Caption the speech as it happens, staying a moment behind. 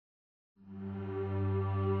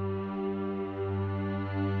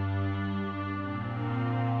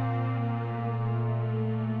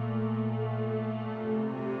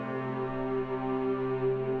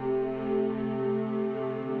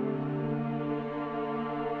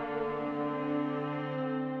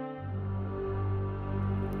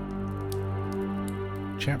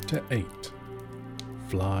Chapter 8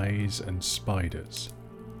 Flies and Spiders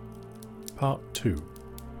Part 2.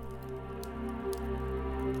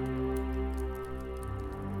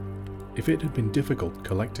 If it had been difficult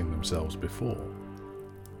collecting themselves before,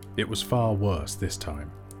 it was far worse this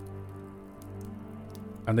time.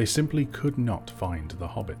 And they simply could not find the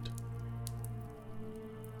Hobbit.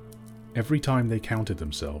 Every time they counted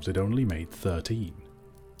themselves, it only made 13.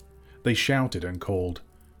 They shouted and called,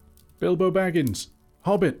 "Bilbo Baggins!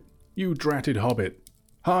 Hobbit! You dratted Hobbit!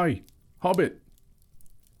 Hi! Hobbit!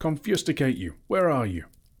 Confusticate you! Where are you?"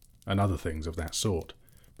 and other things of that sort,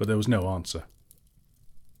 but there was no answer.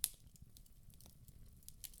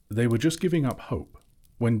 They were just giving up hope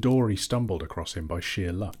when Dory stumbled across him by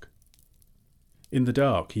sheer luck. In the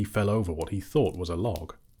dark he fell over what he thought was a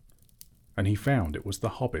log, and he found it was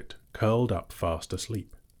the Hobbit curled up fast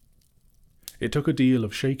asleep. It took a deal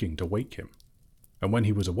of shaking to wake him, and when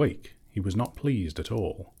he was awake he was not pleased at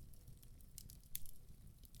all.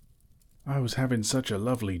 "I was having such a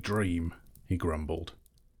lovely dream," he grumbled.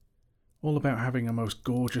 "All about having a most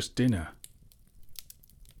gorgeous dinner."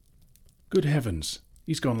 "Good heavens,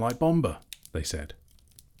 he's gone like Bomber," they said.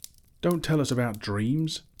 "Don't tell us about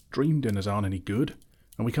dreams. Dream dinners aren't any good,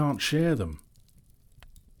 and we can't share them."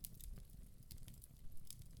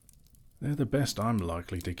 "They're the best I'm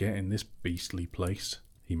likely to get in this beastly place,"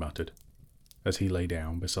 he muttered, as he lay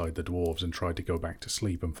down beside the dwarves and tried to go back to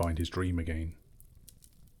sleep and find his dream again.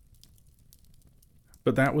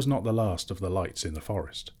 But that was not the last of the lights in the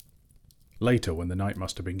forest. Later, when the night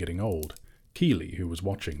must have been getting old, Keely, who was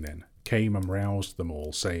watching then, came and roused them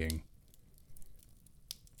all, saying,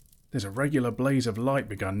 "There's a regular blaze of light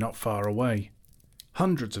begun not far away.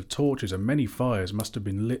 Hundreds of torches and many fires must have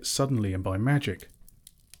been lit suddenly and by magic.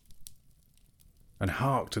 And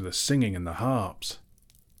hark to the singing and the harps."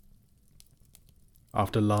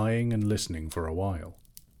 After lying and listening for a while,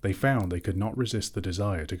 they found they could not resist the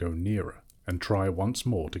desire to go nearer and try once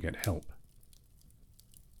more to get help.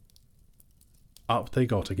 Up they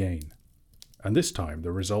got again, and this time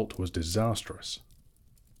the result was disastrous.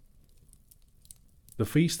 The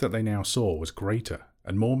feast that they now saw was greater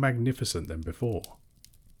and more magnificent than before,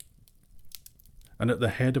 and at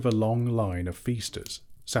the head of a long line of feasters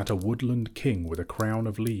sat a woodland king with a crown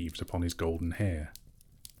of leaves upon his golden hair,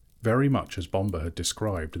 very much as Bomber had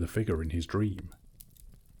described the figure in his dream.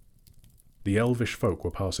 The elvish folk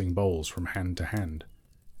were passing bowls from hand to hand,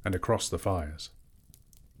 and across the fires.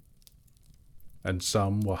 And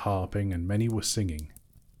some were harping and many were singing.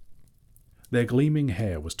 Their gleaming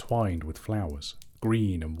hair was twined with flowers,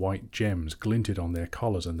 green and white gems glinted on their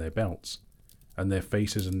collars and their belts, and their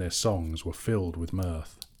faces and their songs were filled with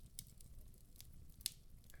mirth.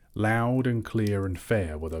 Loud and clear and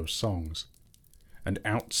fair were those songs, and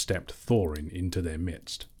out stepped Thorin into their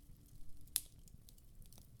midst.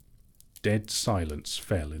 Dead silence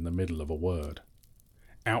fell in the middle of a word.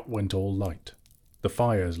 Out went all light. The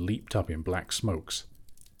fires leaped up in black smokes.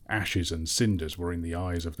 Ashes and cinders were in the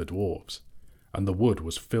eyes of the dwarves, and the wood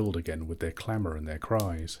was filled again with their clamour and their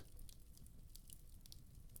cries.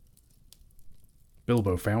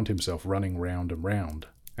 Bilbo found himself running round and round,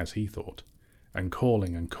 as he thought, and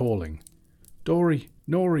calling, "Dory,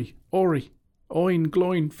 Nori, Ori, Oin,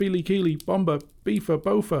 Gloin, Feely, Keely, Bomber, Beefer,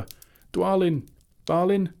 Bofer, Dwalin,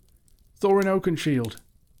 Balin, Thorin Oakenshield,"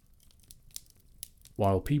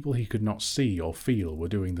 while people he could not see or feel were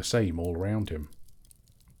doing the same all round him,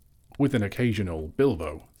 with an occasional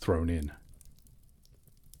Bilbo thrown in.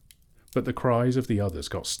 But the cries of the others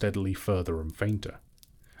got steadily further and fainter,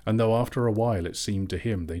 and though after a while it seemed to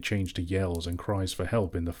him they changed to yells and cries for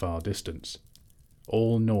help in the far distance,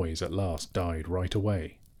 all noise at last died right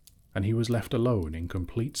away, and he was left alone in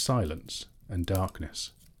complete silence and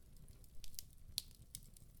darkness.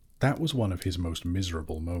 That was one of his most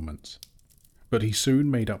miserable moments, but he soon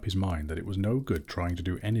made up his mind that it was no good trying to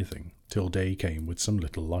do anything till day came with some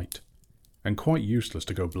little light, and quite useless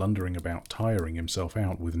to go blundering about tiring himself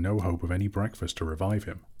out with no hope of any breakfast to revive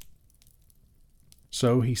him.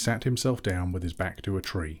 So he sat himself down with his back to a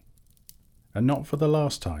tree, and not for the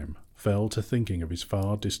last time fell to thinking of his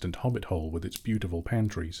far distant hobbit hole with its beautiful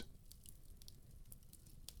pantries.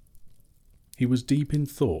 He was deep in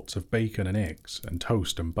thoughts of bacon and eggs and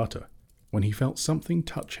toast and butter when he felt something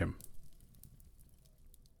touch him.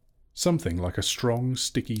 Something like a strong,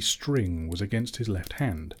 sticky string was against his left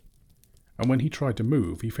hand, and when he tried to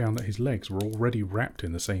move he found that his legs were already wrapped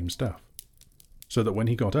in the same stuff, so that when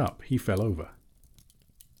he got up he fell over.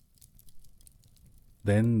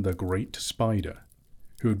 Then the great spider,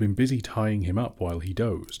 who had been busy tying him up while he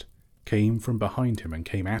dozed, came from behind him and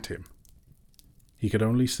came at him. He could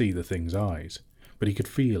only see the thing's eyes, but he could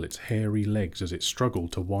feel its hairy legs as it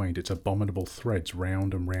struggled to wind its abominable threads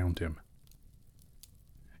round and round him.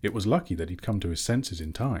 It was lucky that he'd come to his senses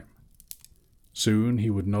in time. Soon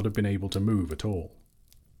he would not have been able to move at all.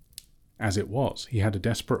 As it was, he had a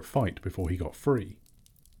desperate fight before he got free.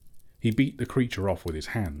 He beat the creature off with his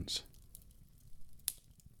hands.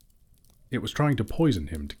 It was trying to poison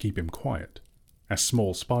him to keep him quiet, as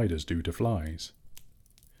small spiders do to flies,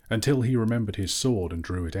 until he remembered his sword and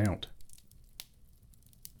drew it out.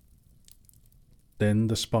 Then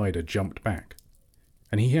the spider jumped back,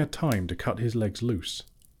 and he had time to cut his legs loose.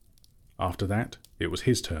 After that, it was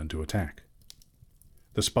his turn to attack.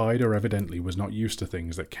 The spider evidently was not used to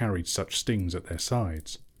things that carried such stings at their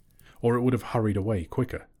sides, or it would have hurried away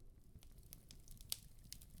quicker.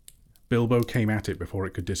 Bilbo came at it before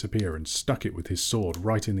it could disappear and stuck it with his sword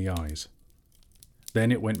right in the eyes.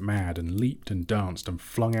 Then it went mad and leaped and danced and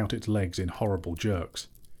flung out its legs in horrible jerks,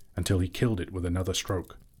 until he killed it with another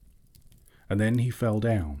stroke. And then he fell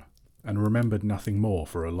down and remembered nothing more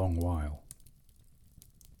for a long while.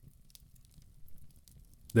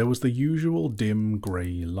 There was the usual dim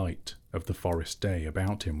grey light of the forest day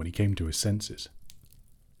about him when he came to his senses.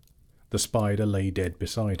 The spider lay dead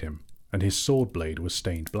beside him, and his sword blade was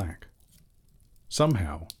stained black.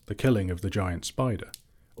 Somehow, the killing of the giant spider,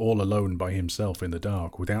 all alone by himself in the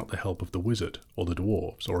dark without the help of the wizard or the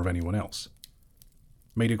dwarves or of anyone else,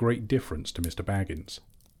 made a great difference to Mr. Baggins.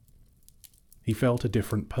 He felt a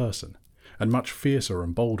different person, and much fiercer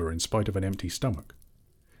and bolder in spite of an empty stomach,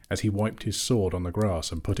 as he wiped his sword on the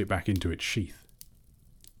grass and put it back into its sheath.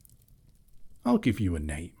 "I'll give you a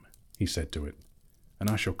name," he said to it, "and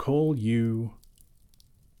I shall call you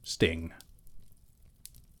Sting."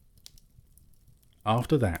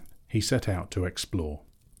 After that, he set out to explore.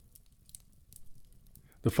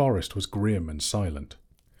 The forest was grim and silent,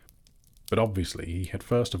 but obviously he had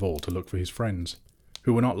first of all to look for his friends,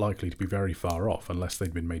 who were not likely to be very far off unless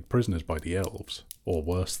they'd been made prisoners by the elves, or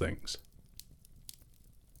worse things.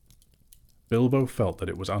 Bilbo felt that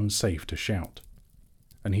it was unsafe to shout,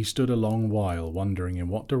 and he stood a long while wondering in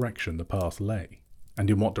what direction the path lay, and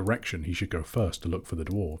in what direction he should go first to look for the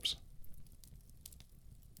dwarves.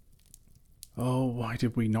 "Oh, why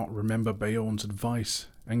did we not remember Beorn's advice,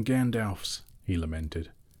 and Gandalf's?" he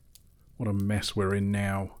lamented. "What a mess we're in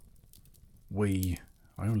now. I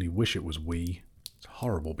only wish it was we. It's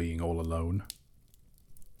horrible being all alone."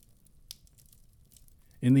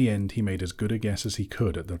 In the end, he made as good a guess as he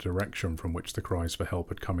could at the direction from which the cries for help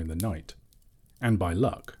had come in the night, and by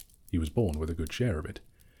luck, he was born with a good share of it,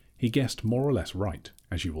 he guessed more or less right,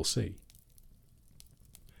 as you will see.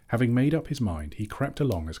 Having made up his mind, he crept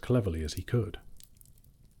along as cleverly as he could.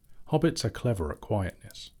 Hobbits are clever at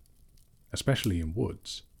quietness, especially in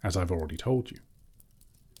woods, as I've already told you.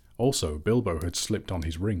 Also, Bilbo had slipped on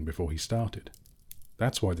his ring before he started.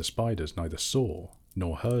 That's why the spiders neither saw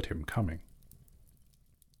nor heard him coming.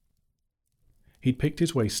 He'd picked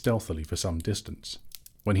his way stealthily for some distance,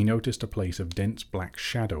 when he noticed a place of dense black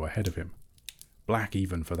shadow ahead of him, black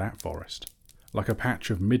even for that forest, like a patch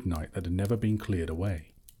of midnight that had never been cleared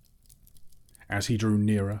away. As he drew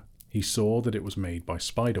nearer, he saw that it was made by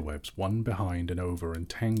spiderwebs one behind and over and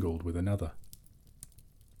tangled with another.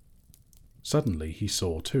 Suddenly he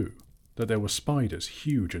saw, too, that there were spiders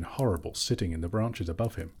huge and horrible sitting in the branches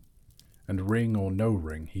above him, and ring or no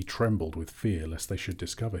ring, he trembled with fear lest they should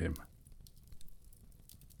discover him.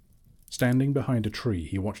 Standing behind a tree,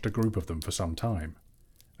 he watched a group of them for some time,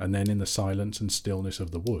 and then in the silence and stillness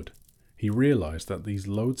of the wood, he realized that these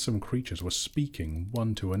loathsome creatures were speaking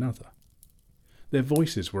one to another. Their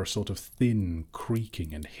voices were a sort of thin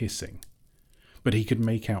creaking and hissing, but he could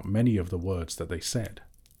make out many of the words that they said.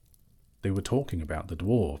 They were talking about the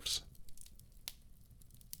dwarves.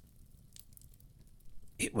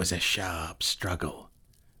 "It was a sharp struggle,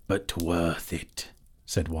 but worth it,"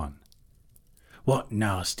 said one. "What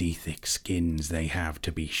nasty thick skins they have,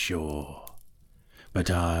 to be sure,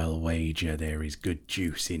 but I'll wager there is good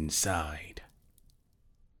juice inside."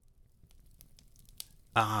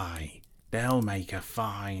 "Aye, they'll make a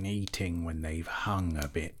fine eating when they've hung a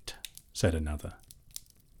bit," said another.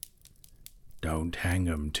 "Don't hang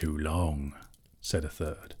 'em too long," said a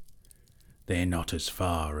third. "They're not as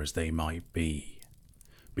far as they might be.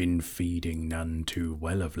 Been feeding none too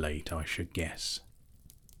well of late, I should guess."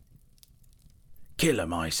 "Kill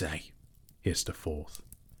 'em, I say," hissed a fourth.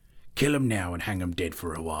 "Kill 'em now and hang 'em dead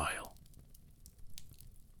for a while."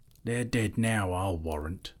 "They're dead now, I'll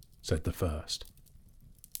warrant," said the first.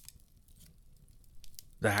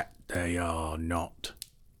 "That they are not.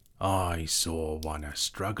 I saw one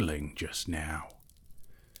a-struggling just now.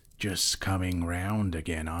 Just coming round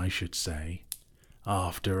again, I should say.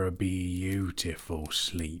 After a beautiful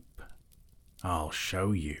sleep, I'll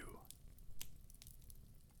show you.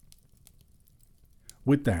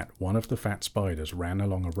 With that, one of the fat spiders ran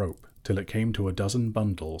along a rope till it came to a dozen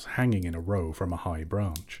bundles hanging in a row from a high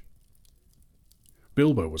branch.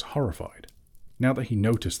 Bilbo was horrified, now that he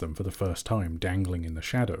noticed them for the first time dangling in the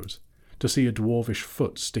shadows, to see a dwarvish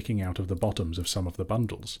foot sticking out of the bottoms of some of the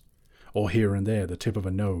bundles, or here and there the tip of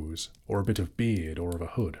a nose, or a bit of beard, or of a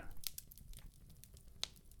hood.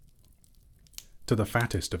 To the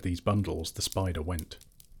fattest of these bundles the spider went.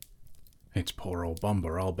 "It's poor old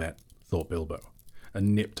Bomber, I'll bet," thought Bilbo,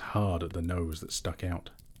 and nipped hard at the nose that stuck out.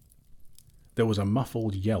 There was a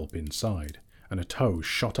muffled yelp inside, and a toe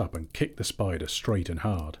shot up and kicked the spider straight and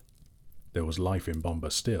hard. There was life in Bomber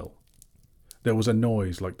still. There was a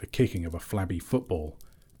noise like the kicking of a flabby football,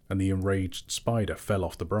 and the enraged spider fell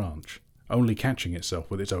off the branch, only catching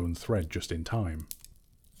itself with its own thread just in time.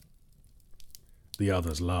 The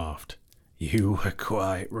others laughed. "You were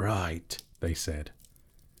quite right," they said.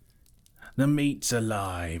 "The meat's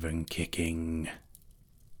alive and kicking."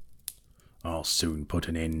 "I'll soon put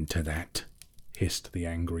an end to that," hissed the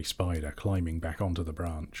angry spider, climbing back onto the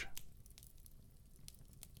branch.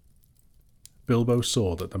 Bilbo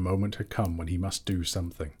saw that the moment had come when he must do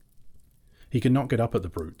something. He could not get up at the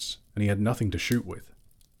brutes, and he had nothing to shoot with.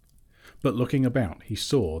 But looking about, he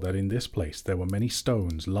saw that in this place there were many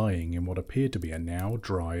stones lying in what appeared to be a now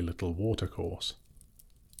dry little watercourse.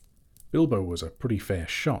 Bilbo was a pretty fair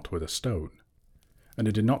shot with a stone, and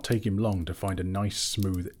it did not take him long to find a nice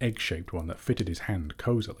smooth egg-shaped one that fitted his hand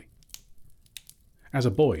cosily. As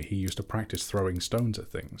a boy he used to practice throwing stones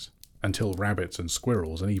at things, until rabbits and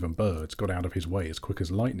squirrels and even birds got out of his way as quick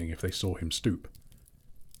as lightning if they saw him stoop.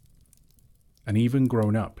 And even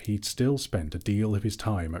grown up, he'd still spent a deal of his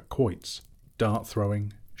time at quoits,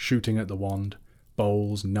 dart-throwing, shooting at the wand,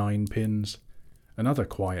 bowls, nine-pins, and other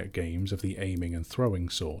quiet games of the aiming and throwing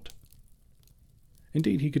sort.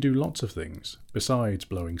 Indeed, he could do lots of things, besides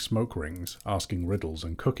blowing smoke rings, asking riddles,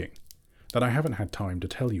 and cooking, that I haven't had time to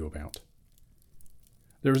tell you about.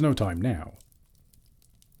 There is no time now.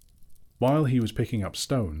 While he was picking up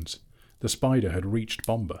stones, the spider had reached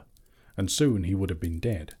Bomber, and soon he would have been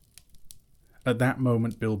dead. At that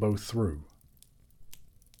moment Bilbo threw.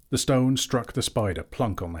 The stone struck the spider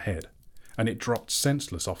plunk on the head, and it dropped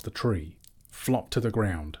senseless off the tree, flopped to the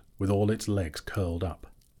ground, with all its legs curled up.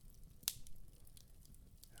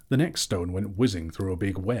 The next stone went whizzing through a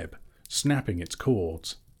big web, snapping its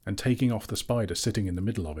cords, and taking off the spider sitting in the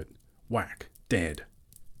middle of it. Whack, dead.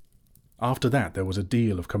 After that there was a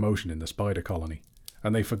deal of commotion in the spider colony,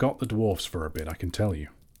 and they forgot the dwarfs for a bit, I can tell you.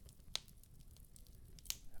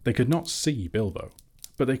 They could not see Bilbo,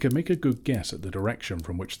 but they could make a good guess at the direction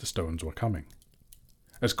from which the stones were coming.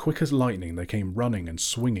 As quick as lightning they came running and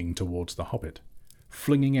swinging towards the Hobbit,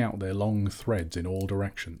 flinging out their long threads in all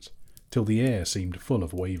directions, till the air seemed full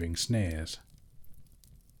of waving snares.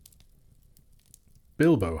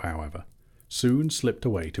 Bilbo, however, soon slipped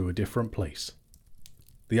away to a different place.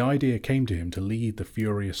 The idea came to him to lead the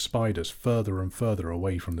furious spiders further and further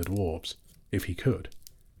away from the dwarves, if he could,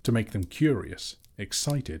 to make them curious,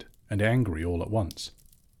 excited, and angry all at once.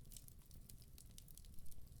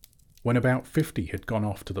 When about 50 had gone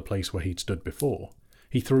off to the place where he'd stood before,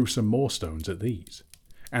 he threw some more stones at these,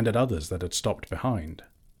 and at others that had stopped behind.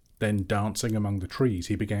 Then, dancing among the trees,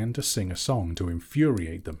 he began to sing a song to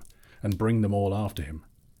infuriate them and bring them all after him,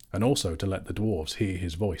 and also to let the dwarves hear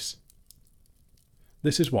his voice.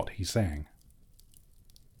 This is what he sang.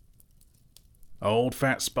 "Old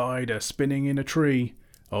fat spider spinning in a tree,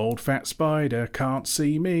 old fat spider can't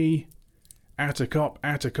see me.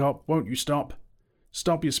 Attercop, won't you stop?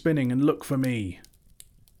 Stop your spinning and look for me.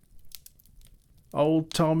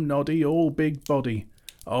 Old Tom Noddy, all big body,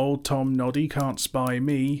 old Tom Noddy can't spy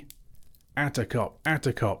me.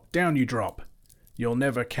 Attercop, down you drop. You'll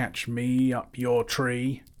never catch me up your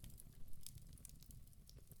tree."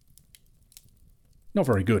 Not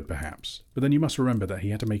very good, perhaps, but then you must remember that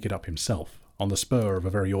he had to make it up himself, on the spur of a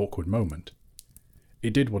very awkward moment.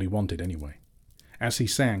 It did what he wanted anyway. As he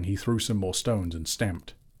sang, he threw some more stones and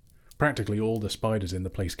stamped. Practically all the spiders in the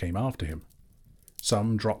place came after him.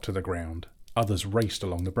 Some dropped to the ground, others raced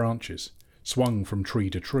along the branches, swung from tree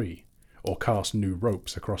to tree, or cast new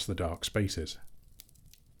ropes across the dark spaces.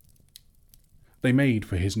 They made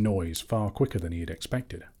for his noise far quicker than he had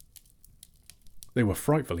expected. They were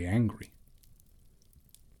frightfully angry.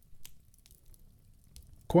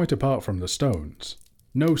 Quite apart from the stones,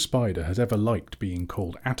 no spider has ever liked being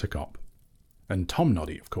called Attercop, and Tom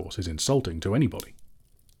Noddy, of course, is insulting to anybody.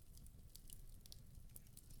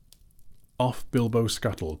 Off Bilbo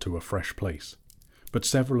scuttled to a fresh place, but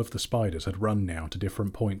several of the spiders had run now to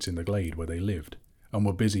different points in the glade where they lived, and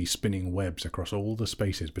were busy spinning webs across all the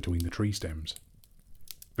spaces between the tree stems.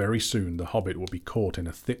 Very soon the hobbit would be caught in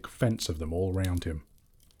a thick fence of them all round him.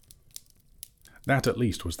 That at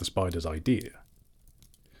least was the spider's idea.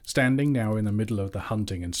 Standing now in the middle of the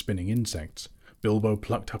hunting and spinning insects, Bilbo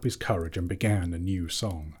plucked up his courage and began a new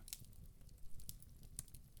song.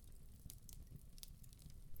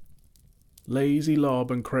 Lazy lob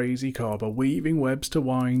and crazy cob are weaving webs to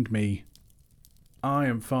wind me. I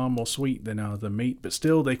am far more sweet than other meat, but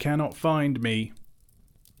still they cannot find me.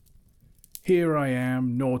 Here I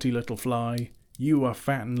am, naughty little fly, you are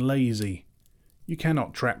fat and lazy. You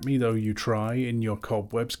cannot trap me though you try, in your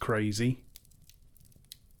cobwebs crazy.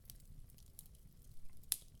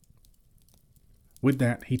 With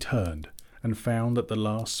that he turned, and found that the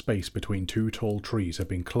last space between two tall trees had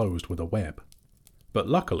been closed with a web. But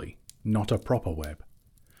luckily, not a proper web.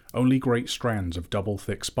 Only great strands of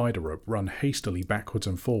double-thick spider rope run hastily backwards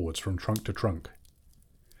and forwards from trunk to trunk.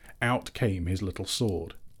 Out came his little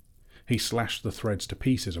sword. He slashed the threads to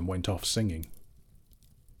pieces and went off singing.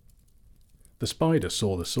 The spiders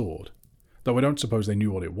saw the sword, though I don't suppose they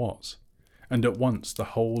knew what it was, and at once the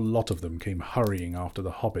whole lot of them came hurrying after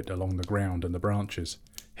the hobbit along the ground and the branches,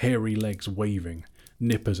 hairy legs waving,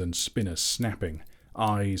 nippers and spinners snapping,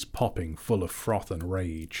 eyes popping full of froth and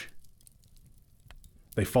rage.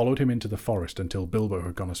 They followed him into the forest until Bilbo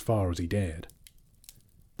had gone as far as he dared.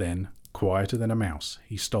 Then, quieter than a mouse,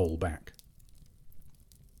 he stole back.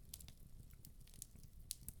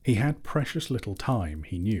 He had precious little time,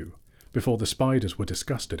 he knew, before the spiders were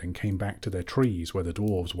disgusted and came back to their trees where the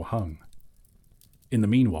dwarves were hung. In the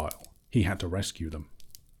meanwhile, he had to rescue them.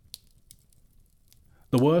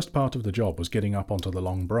 The worst part of the job was getting up onto the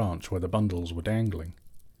long branch where the bundles were dangling.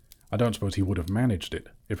 I don't suppose he would have managed it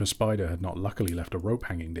if a spider had not luckily left a rope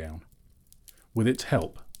hanging down. With its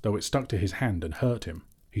help, though it stuck to his hand and hurt him,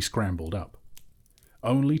 he scrambled up,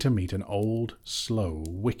 only to meet an old, slow,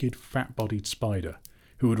 wicked, fat-bodied spider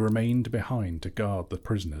who had remained behind to guard the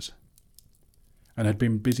prisoners, and had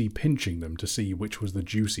been busy pinching them to see which was the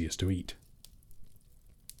juiciest to eat.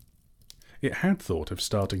 It had thought of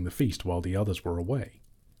starting the feast while the others were away,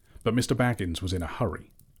 but Mr. Baggins was in a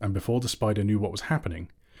hurry, and before the spider knew what was happening,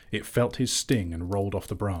 it felt his sting and rolled off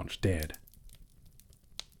the branch dead.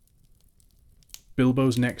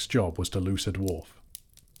 Bilbo's next job was to loose a dwarf.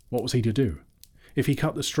 What was he to do? If he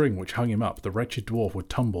cut the string which hung him up, the wretched dwarf would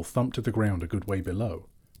tumble thump to the ground a good way below.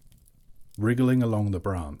 Wriggling along the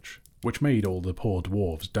branch, which made all the poor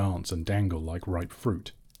dwarves dance and dangle like ripe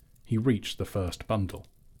fruit, he reached the first bundle.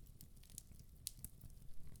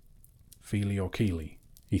 Feely or Keely,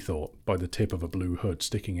 he thought, by the tip of a blue hood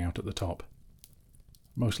sticking out at the top.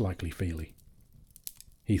 Most likely Feely,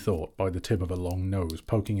 he thought, by the tip of a long nose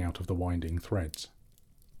poking out of the winding threads.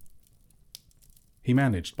 He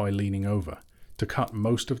managed, by leaning over, to cut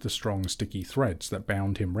most of the strong sticky threads that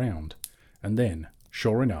bound him round, and then,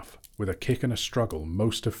 sure enough, with a kick and a struggle,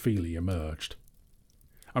 most of Feely emerged.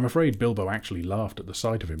 I'm afraid Bilbo actually laughed at the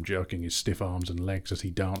sight of him jerking his stiff arms and legs as he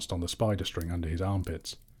danced on the spider string under his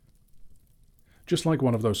armpits. Just like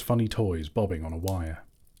one of those funny toys bobbing on a wire.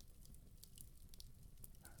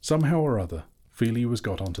 Somehow or other, Feely was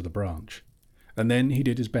got onto the branch, and then he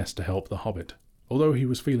did his best to help the hobbit, although he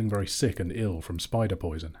was feeling very sick and ill from spider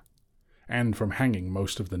poison, and from hanging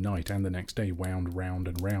most of the night and the next day wound round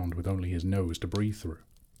and round with only his nose to breathe through.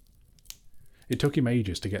 It took him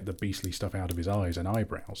ages to get the beastly stuff out of his eyes and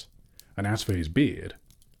eyebrows, and as for his beard,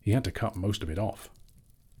 he had to cut most of it off.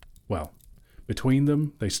 Well, between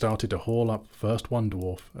them they started to haul up first one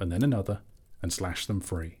dwarf and then another, and slash them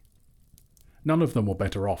free. None of them were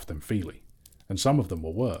better off than Feely, and some of them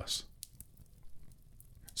were worse.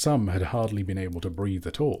 Some had hardly been able to breathe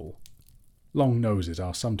at all. Long noses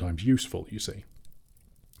are sometimes useful, you see.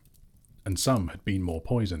 And some had been more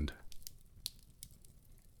poisoned.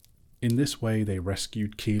 In this way they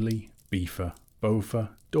rescued Keely, Beaver, Bofa,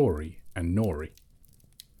 Dory, and Nori.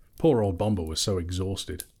 Poor old Bomber was so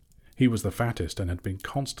exhausted. He was the fattest and had been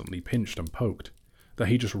constantly pinched and poked, that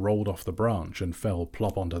he just rolled off the branch and fell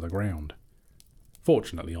plop onto the ground.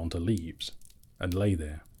 Fortunately onto leaves, and lay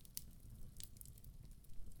there.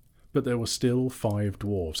 But there were still 5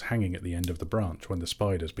 dwarves hanging at the end of the branch when the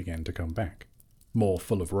spiders began to come back, more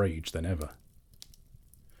full of rage than ever.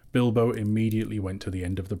 Bilbo immediately went to the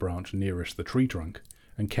end of the branch nearest the tree trunk,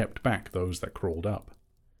 and kept back those that crawled up.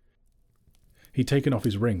 He'd taken off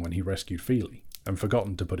his ring when he rescued Feely, and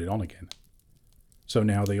forgotten to put it on again. So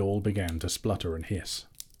now they all began to splutter and hiss.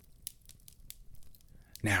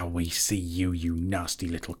 "Now we see you, you nasty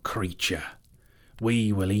little creature.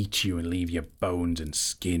 We will eat you and leave your bones and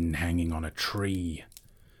skin hanging on a tree.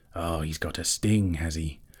 Oh, he's got a sting, has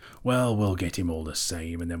he? Well, we'll get him all the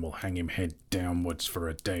same, and then we'll hang him head downwards for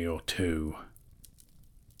a day or two."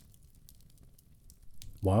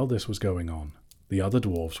 While this was going on, the other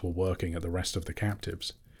dwarves were working at the rest of the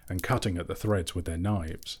captives and cutting at the threads with their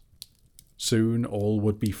knives. Soon all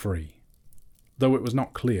would be free, though it was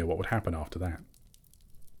not clear what would happen after that.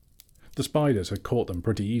 The spiders had caught them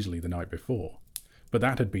pretty easily the night before, but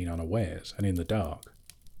that had been unawares and in the dark.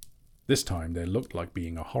 This time there looked like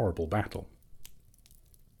being a horrible battle.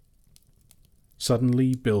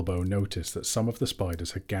 Suddenly Bilbo noticed that some of the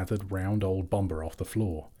spiders had gathered round old Bomber off the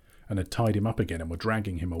floor and had tied him up again and were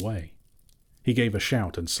dragging him away. He gave a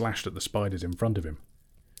shout and slashed at the spiders in front of him.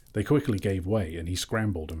 They quickly gave way, and he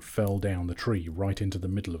scrambled and fell down the tree right into the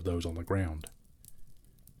middle of those on the ground.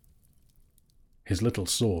 His little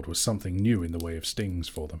sword was something new in the way of stings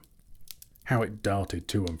for them. How it darted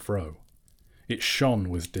to and fro. It shone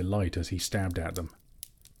with delight as he stabbed at them.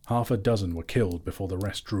 Half a dozen were killed before the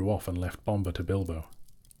rest drew off and left Bomber to Bilbo.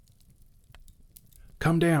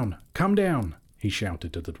 "Come down! Come down!" he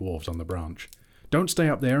shouted to the dwarves on the branch. "Don't stay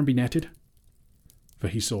up there and be netted." For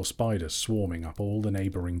he saw spiders swarming up all the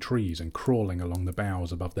neighbouring trees and crawling along the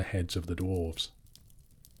boughs above the heads of the dwarves.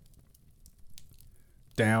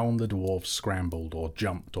 Down the dwarves scrambled or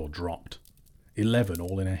jumped or dropped. 11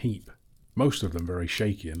 all in a heap, most of them very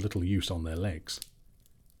shaky and little use on their legs.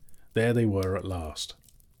 There they were at last,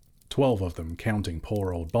 12 of them counting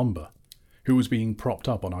poor old Bomber, who was being propped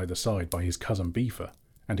up on either side by his cousin Beaver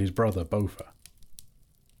and his brother Bofer.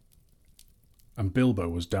 And Bilbo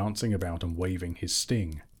was dancing about and waving his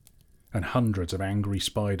sting, and hundreds of angry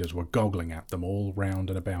spiders were goggling at them all round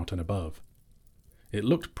and about and above. It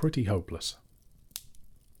looked pretty hopeless.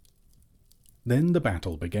 Then the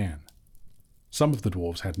battle began. Some of the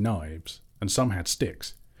dwarves had knives, and some had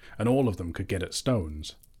sticks, and all of them could get at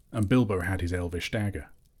stones, and Bilbo had his elvish dagger.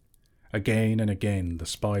 Again and again the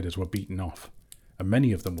spiders were beaten off, and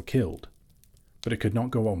many of them were killed, but it could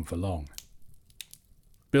not go on for long.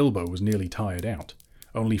 Bilbo was nearly tired out.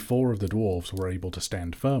 Only 4 of the dwarves were able to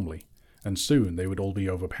stand firmly, and soon they would all be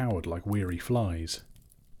overpowered like weary flies.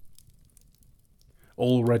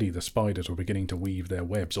 Already the spiders were beginning to weave their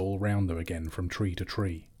webs all round them again from tree to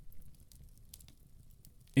tree.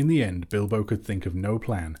 In the end, Bilbo could think of no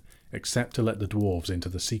plan except to let the dwarves into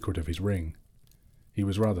the secret of his ring. He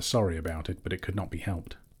was rather sorry about it, but it could not be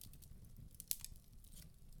helped.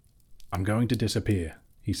 "I'm going to disappear,"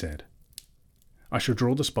 he said. "I shall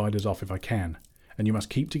draw the spiders off if I can, and you must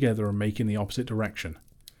keep together and make in the opposite direction.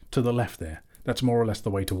 To the left there. That's more or less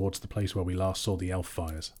the way towards the place where we last saw the elf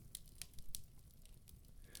fires."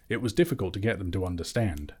 It was difficult to get them to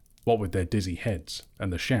understand, what with their dizzy heads,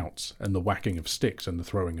 and the shouts, and the whacking of sticks and the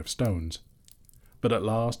throwing of stones. But at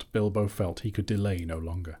last Bilbo felt he could delay no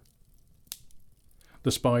longer.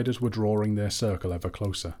 The spiders were drawing their circle ever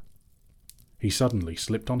closer. He suddenly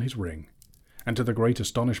slipped on his ring, and to the great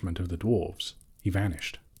astonishment of the dwarves, he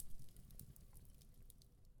vanished.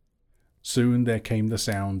 Soon there came the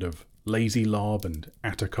sound of Lazy Lob and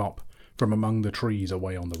Attercop from among the trees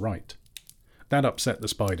away on the right. That upset the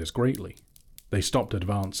spiders greatly. They stopped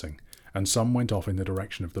advancing, and some went off in the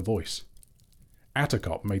direction of the voice.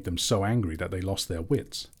 Attercop made them so angry that they lost their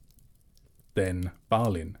wits. Then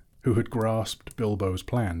Balin, who had grasped Bilbo's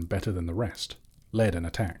plan better than the rest, led an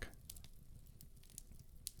attack.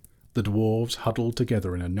 The dwarves huddled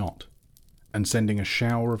together in a knot, and sending a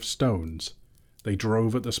shower of stones, they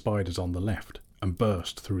drove at the spiders on the left and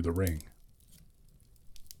burst through the ring.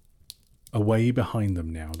 Away behind them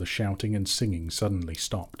now, the shouting and singing suddenly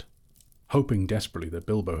stopped. Hoping desperately that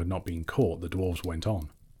Bilbo had not been caught, the dwarves went on.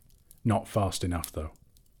 Not fast enough, though.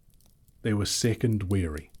 They were sick and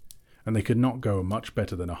weary, and they could not go much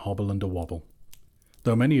better than a hobble and a wobble,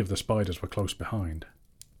 though many of the spiders were close behind.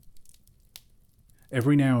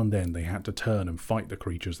 Every now and then they had to turn and fight the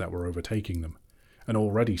creatures that were overtaking them, and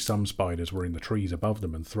already some spiders were in the trees above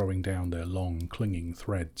them and throwing down their long, clinging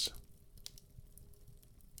threads.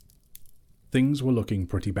 Things were looking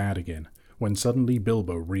pretty bad again, when suddenly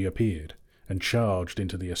Bilbo reappeared, and charged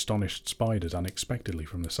into the astonished spiders unexpectedly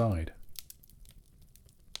from the side.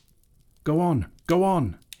 Go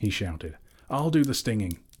on, he shouted. "I'll do the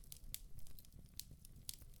stinging."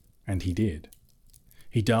 And he did.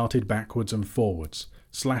 He darted backwards and forwards,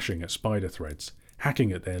 slashing at spider threads,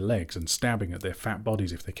 hacking at their legs and stabbing at their fat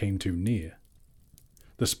bodies if they came too near.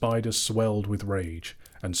 The spiders swelled with rage,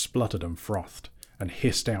 and spluttered and frothed, and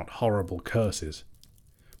hissed out horrible curses,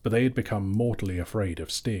 but they had become mortally afraid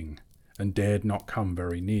of Sting, and dared not come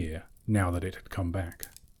very near, now that it had come back.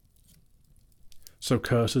 So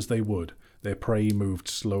curse as they would, their prey moved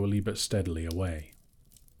slowly but steadily away.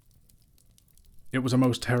 It was a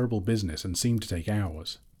most terrible business and seemed to take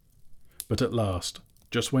hours. But at last,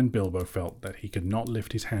 just when Bilbo felt that he could not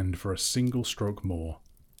lift his hand for a single stroke more,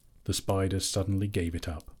 the spiders suddenly gave it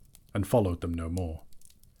up and followed them no more,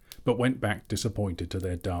 but went back disappointed to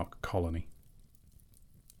their dark colony.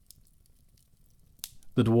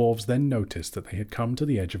 The dwarves then noticed that they had come to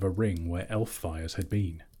the edge of a ring where elf fires had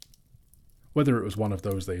been. Whether it was one of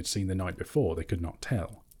those they had seen the night before, they could not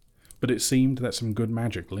tell, but it seemed that some good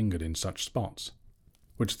magic lingered in such spots,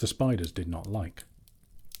 which the spiders did not like.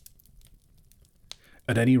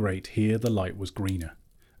 At any rate, here the light was greener,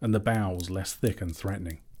 and the boughs less thick and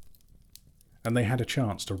threatening, and they had a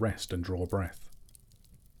chance to rest and draw breath.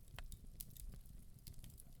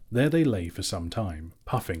 There they lay for some time,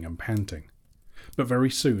 puffing and panting, but very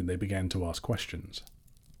soon they began to ask questions.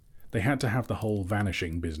 They had to have the whole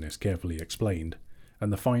vanishing business carefully explained,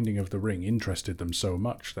 and the finding of the ring interested them so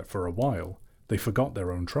much that for a while they forgot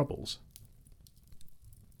their own troubles.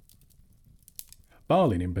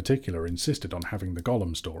 Balin in particular insisted on having the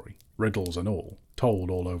Gollum story, riddles and all, told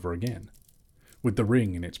all over again, with the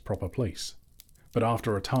ring in its proper place, but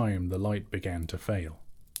after a time the light began to fail.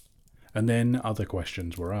 And then other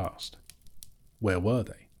questions were asked. Where were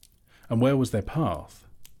they? And where was their path?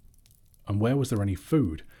 And where was there any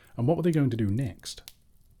food? And what were they going to do next?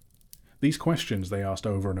 These questions they asked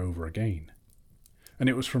over and over again, and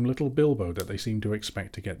it was from little Bilbo that they seemed to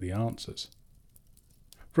expect to get the answers.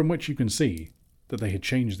 From which you can see that they had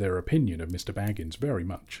changed their opinion of Mr. Baggins very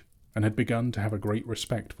much, and had begun to have a great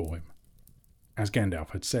respect for him, as Gandalf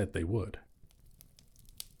had said they would.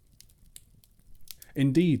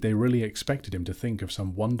 Indeed, they really expected him to think of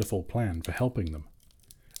some wonderful plan for helping them,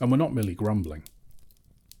 and were not merely grumbling.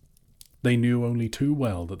 They knew only too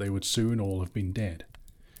well that they would soon all have been dead,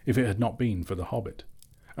 if it had not been for the Hobbit,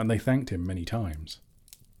 and they thanked him many times.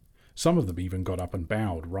 Some of them even got up and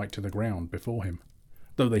bowed right to the ground before him,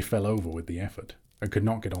 though they fell over with the effort, and could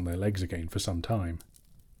not get on their legs again for some time.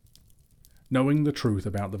 Knowing the truth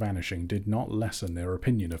about the vanishing did not lessen their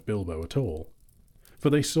opinion of Bilbo at all, for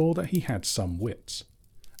they saw that he had some wits,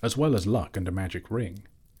 as well as luck and a magic ring,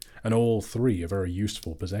 and all three are very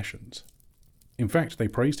useful possessions. In fact, they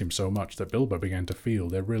praised him so much that Bilbo began to feel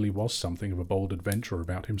there really was something of a bold adventurer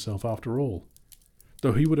about himself after all,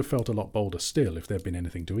 though he would have felt a lot bolder still if there had been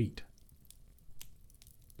anything to eat.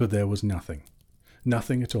 But there was nothing.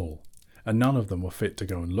 Nothing at all, and none of them were fit to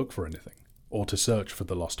go and look for anything, or to search for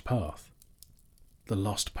the lost path. The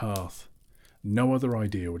lost path. No other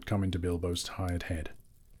idea would come into Bilbo's tired head.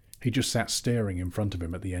 He just sat staring in front of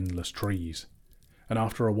him at the endless trees, and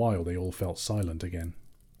after a while they all felt silent again.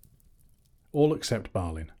 All except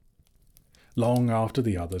Balin. Long after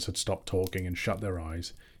the others had stopped talking and shut their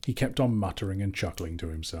eyes, he kept on muttering and chuckling to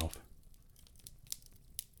himself.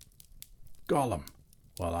 Gollum.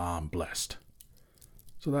 Well, I'm blessed.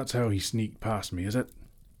 So that's how he sneaked past me, is it?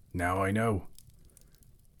 Now I know.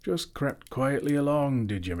 Just crept quietly along,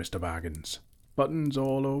 did you, Mr. Baggins? Buttons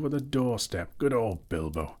all over the doorstep. Good old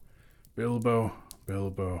Bilbo. Bilbo,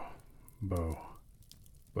 Bilbo, Bo.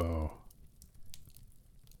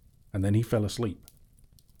 And then he fell asleep,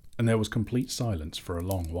 and there was complete silence for a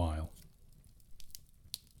long while.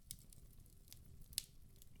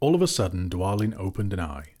 All of a sudden, Dwalin opened an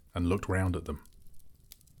eye and looked round at them.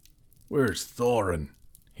 Where's Thorin?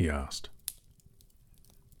 He asked.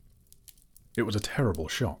 It was a terrible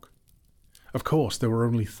shock. Of course, there were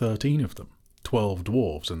only 13 of them, 12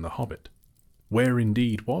 dwarves and the Hobbit. Where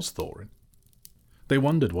indeed was Thorin? They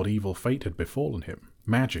wondered what evil fate had befallen him,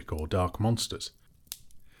 magic or dark monsters,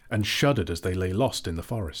 and shuddered as they lay lost in the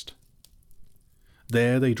forest.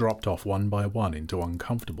 There they dropped off one by one into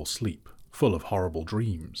uncomfortable sleep, full of horrible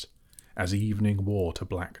dreams, as evening wore to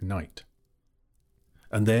black night.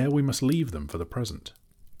 And there we must leave them for the present,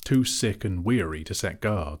 too sick and weary to set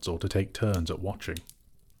guards or to take turns at watching.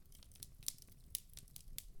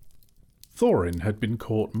 Thorin had been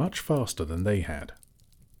caught much faster than they had.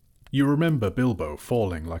 You remember Bilbo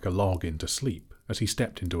falling like a log into sleep as he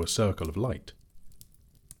stepped into a circle of light.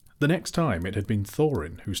 The next time it had been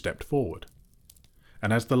Thorin who stepped forward,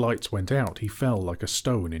 and as the lights went out he fell like a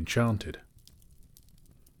stone enchanted.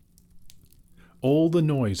 All the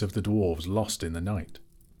noise of the dwarves lost in the night,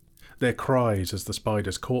 their cries as the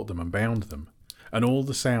spiders caught them and bound them, and all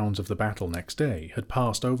the sounds of the battle next day had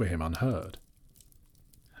passed over him unheard.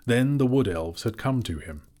 Then the wood elves had come to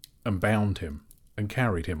him, and bound him, and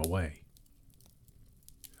carried him away.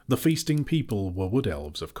 The feasting people were wood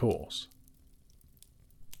elves, of course.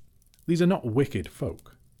 These are not wicked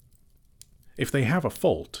folk. If they have a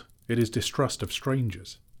fault, it is distrust of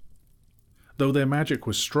strangers. Though their magic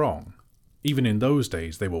was strong, Even in those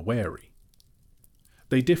days they were wary.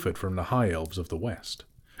 They differed from the high elves of the West,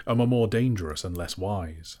 and were more dangerous and less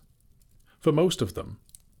wise. For most of them,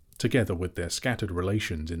 together with their scattered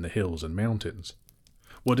relations in the hills and mountains,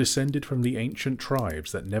 were descended from the ancient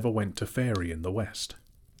tribes that never went to ferry in the West.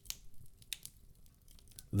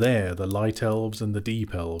 There the light elves and the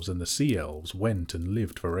deep elves and the sea elves went and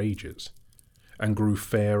lived for ages, and grew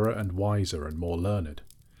fairer and wiser and more learned,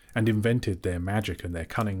 and invented their magic and their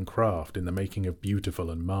cunning craft in the making of beautiful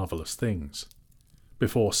and marvellous things,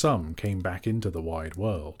 before some came back into the wide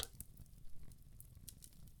world.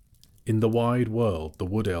 In the wide world the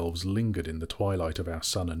wood elves lingered in the twilight of our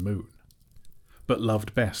sun and moon, but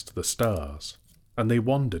loved best the stars, and they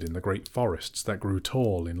wandered in the great forests that grew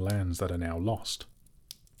tall in lands that are now lost.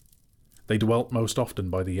 They dwelt most often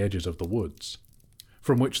by the edges of the woods,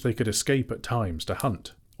 from which they could escape at times to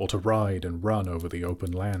hunt, or to ride and run over the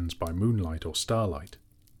open lands by moonlight or starlight,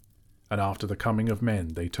 and after the coming of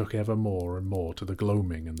men they took ever more and more to the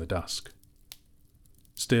gloaming and the dusk.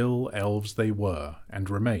 Still elves they were, and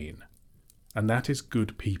remain, and that is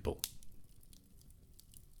good people.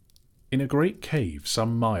 In a great cave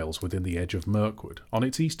some miles within the edge of Mirkwood, on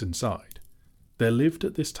its eastern side, there lived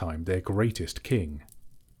at this time their greatest king.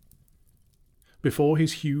 Before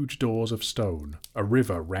his huge doors of stone, a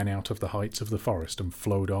river ran out of the heights of the forest and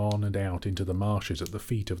flowed on and out into the marshes at the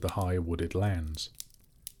feet of the high wooded lands.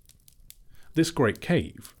 This great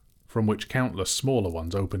cave, from which countless smaller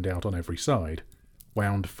ones opened out on every side,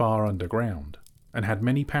 wound far underground, and had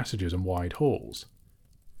many passages and wide halls.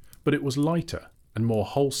 But it was lighter and more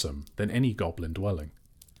wholesome than any goblin dwelling,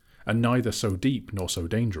 and neither so deep nor so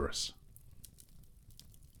dangerous.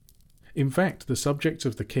 In fact, the subjects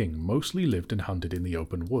of the king mostly lived and hunted in the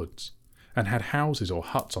open woods, and had houses or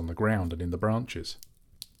huts on the ground and in the branches.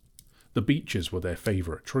 The beeches were their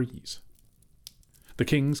favourite trees. The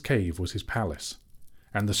king's cave was his palace,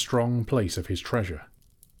 and the strong place of his treasure,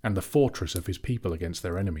 and the fortress of his people against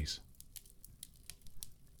their enemies.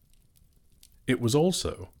 It was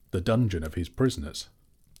also the dungeon of his prisoners.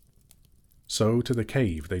 So to the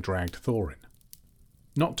cave they dragged Thorin,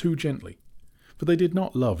 not too gently, for they did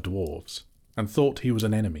not love dwarves, and thought he was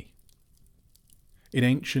an enemy. In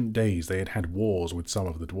ancient days they had had wars with some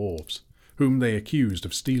of the dwarves, whom they accused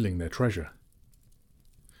of stealing their treasure.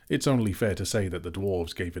 It's only fair to say that the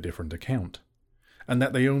dwarves gave a different account, and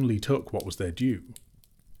that they only took what was their due,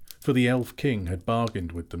 for the elf king had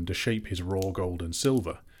bargained with them to shape his raw gold and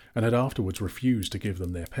silver, and had afterwards refused to give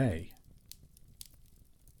them their pay.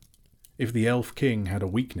 If the elf king had a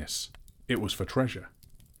weakness, it was for treasure,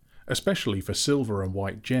 especially for silver and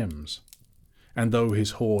white gems, and though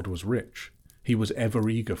his hoard was rich, he was ever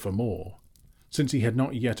eager for more, since he had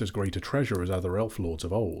not yet as great a treasure as other elf lords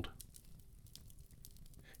of old.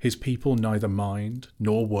 His people neither mined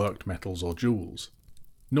nor worked metals or jewels,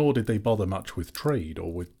 nor did they bother much with trade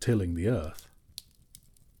or with tilling the earth.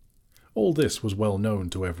 All this was well known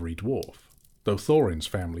to every dwarf, though Thorin's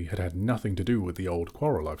family had had nothing to do with the old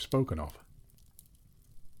quarrel I've spoken of.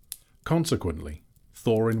 Consequently,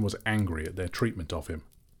 Thorin was angry at their treatment of him,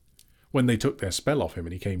 when they took their spell off him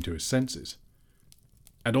and he came to his senses,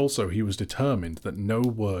 and also he was determined that no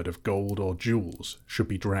word of gold or jewels should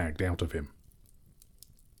be dragged out of him.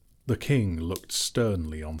 The king looked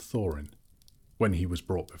sternly on Thorin when he was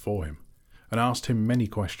brought before him, and asked him many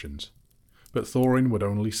questions, but Thorin would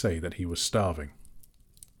only say that he was starving.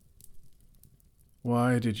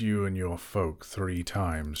 "Why did you and your folk 3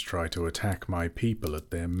 times try to attack my people at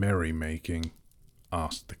their merrymaking?"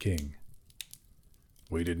 asked the king.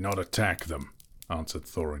 "We did not attack them," answered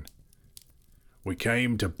Thorin. "We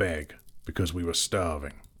came to beg because we were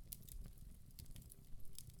starving."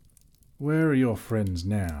 "Where are your friends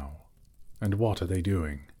now, and what are they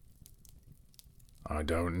doing?" "I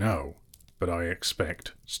don't know, but I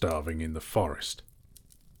expect starving in the forest."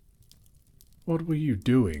 "What were you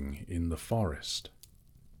doing in the forest?"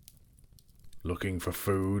 "Looking for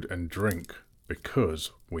food and drink,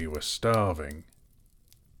 because we were starving."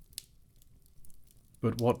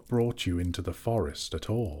 "But what brought you into the forest at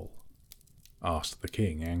all?" asked the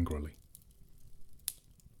king angrily.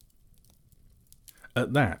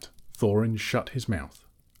 At that, Thorin shut his mouth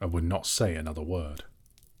and would not say another word.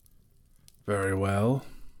 "Very well,"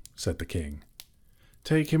 said the king.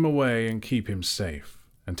 "Take him away and keep him safe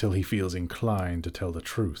until he feels inclined to tell the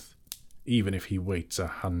truth, even if he waits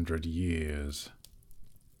 100 years."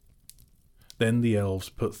 Then the elves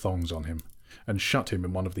put thongs on him, and shut him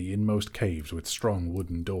in one of the inmost caves with strong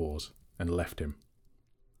wooden doors, and left him.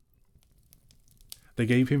 They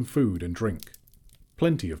gave him food and drink,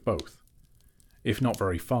 plenty of both, if not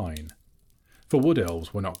very fine, for wood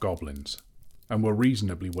elves were not goblins, and were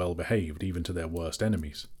reasonably well behaved even to their worst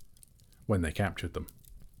enemies, when they captured them.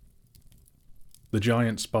 The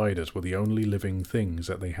giant spiders were the only living things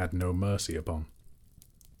that they had no mercy upon.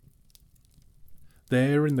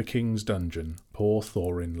 There in the king's dungeon poor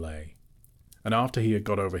Thorin lay, and after he had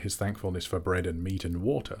got over his thankfulness for bread and meat and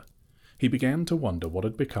water, he began to wonder what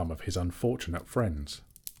had become of his unfortunate friends.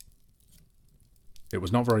 It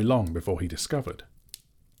was not very long before he discovered.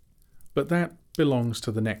 But that belongs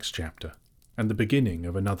to the next chapter, and the beginning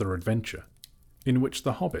of another adventure, in which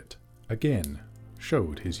the Hobbit again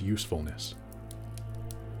showed his usefulness.